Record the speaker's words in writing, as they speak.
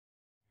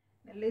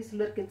Nellai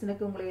Silver Kitchen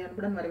உங்களை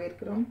அன்புடன்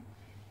வரவேற்கிறோம்.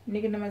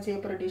 இன்னைக்கு நம்ம செய்ய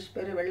போற டிஷ்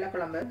பேரு வெள்ளை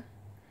குழம்பு.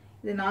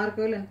 இது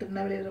நாகர்கோவில் and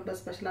திருநெல்வேலியில் ரொம்ப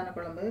ஸ்பெஷலான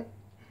குழம்பு.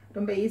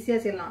 ரொம்ப ஈஸியா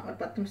செய்யலாம். ஒரு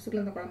 10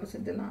 நிமிஷத்துக்குள்ள இந்த குழம்பு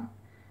செஞ்சிடலாம்.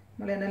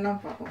 முதல்ல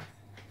என்னெல்லாம் பார்ப்போம்.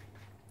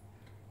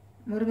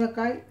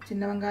 முருங்கைக்காய்,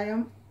 சின்ன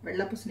வெங்காயம்,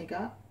 வெள்ளை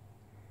பூசணிக்காய்,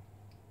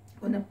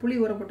 கொஞ்சம் புளி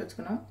ஊற போட்டு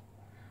வச்சுக்கணும்.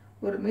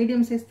 ஒரு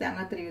மீடியம் சைஸ்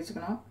தேங்காய் துருவி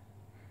வச்சுக்கணும்.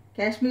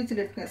 காஷ்மீரி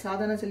சில்லி எடுத்துக்கங்க.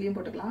 சாதாரண சில்லியும்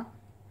போட்டுக்கலாம்.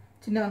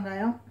 சின்ன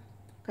வெங்காயம்,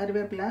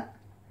 கறிவேப்பிலை,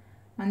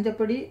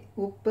 மஞ்சப்பொடி,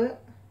 உப்பு,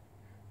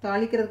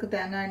 தாளிக்கிறதுக்கு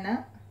தேங்காய் எண்ணெய்,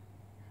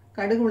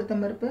 கடுகு,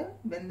 உளுத்தம் பருப்பு,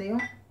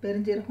 வெந்தயம்,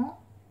 பெருஞ்சீரகம்,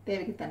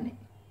 தேவைக்கு தண்ணி.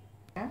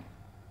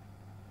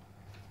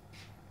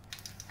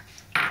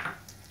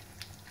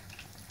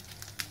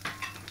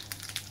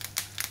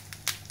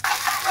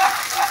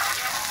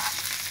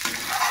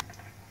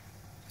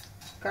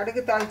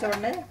 கடுகு தாளிச்ச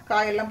உடனே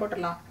காயெல்லாம்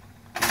போட்டுடலாம்.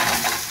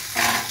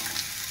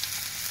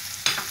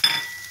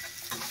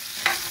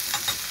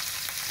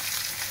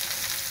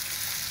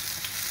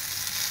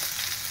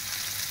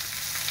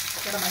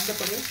 மஞ்சள்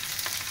பொடி,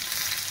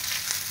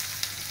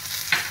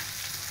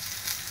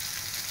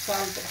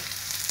 சால்ட்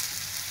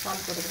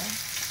போட்டுக்கிறேன்.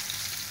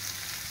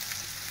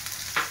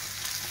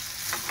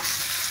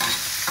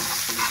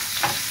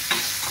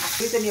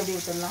 தண்ணி எப்படி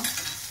ஊற்றலாம்.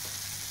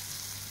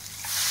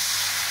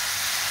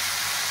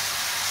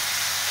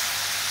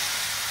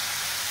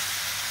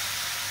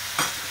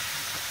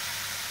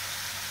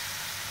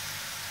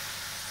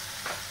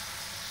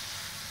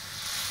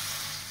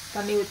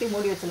 தண்ணி ஊற்றி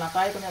மூடி வச்சிடலாம்.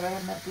 காய் கொஞ்சம்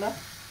வேகிற நேரத்தில்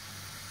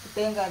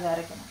தேங்காய்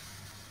அரைக்கணும்.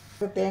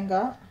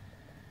 தேங்காய்,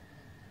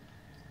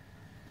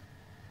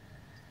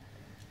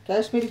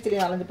 காஷ்மீரி சில்லி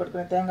 4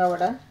 போட்டுக்கிறேன்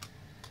தேங்காவோட.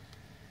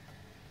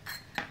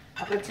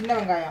 அப்புறம் சின்ன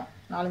வெங்காயம்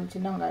 4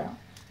 சின்ன வெங்காயம்,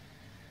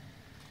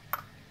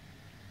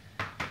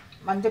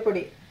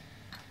 மஞ்சப்பொடி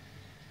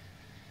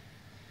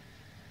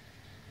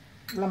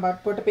இதெல்லாம்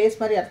போட்டு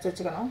பேஸ்ட் மாதிரி அரைச்சி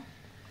வச்சுக்கணும்.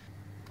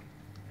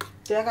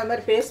 தேங்காய்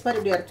மாதிரி பேஸ்ட்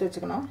மாதிரி இப்படி அரைச்சி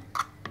வச்சுக்கணும்.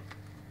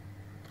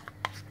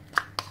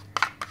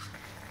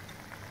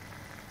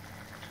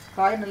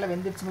 காய் நல்லா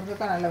வெந்துடுச்சு.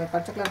 முருங்கைக்காய் நல்லா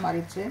பச்சை கலர்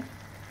மாறிடுச்சு.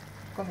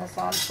 கொஞ்சம்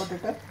சால்ட்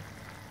போட்டுட்டு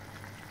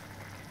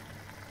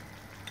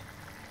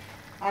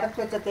அரைச்சி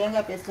வச்ச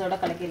தேங்காய் பேஸ்ட்டோட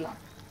கலக்கிடலாம்.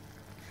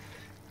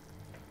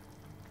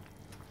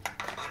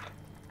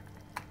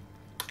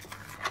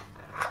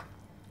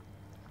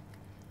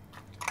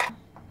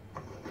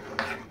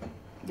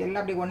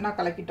 இதெல்லாம் அப்படி ஒன்றா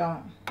கலக்கிட்டோம்.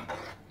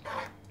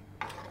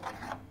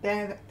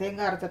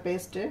 தேங்காய் அரைச்ச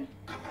பேஸ்ட்டு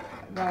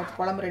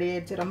குழம்பு ரெடி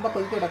ஆயிடுச்சு. ரொம்ப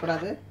கொதிக்க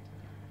விடக்கூடாது.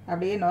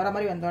 அப்படியே நோர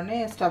மாதிரி வந்தோடனே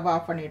ஸ்டவ்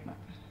ஆஃப்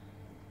பண்ணிடணும்.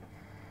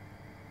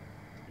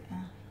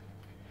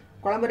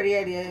 குழம்பு ரெடி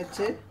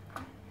ஆகிடுச்சு.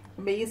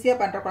 ரொம்ப ஈஸியாக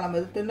பண்ணுற குழம்பு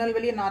இது.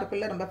 திருநெல்வேலி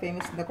நாகர்கோவிலில் ரொம்ப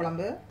ஃபேமஸ் இந்த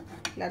குழம்பு.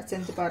 எல்லோரும்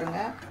செஞ்சு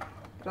பாருங்கள்.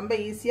 ரொம்ப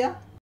ஈஸியாக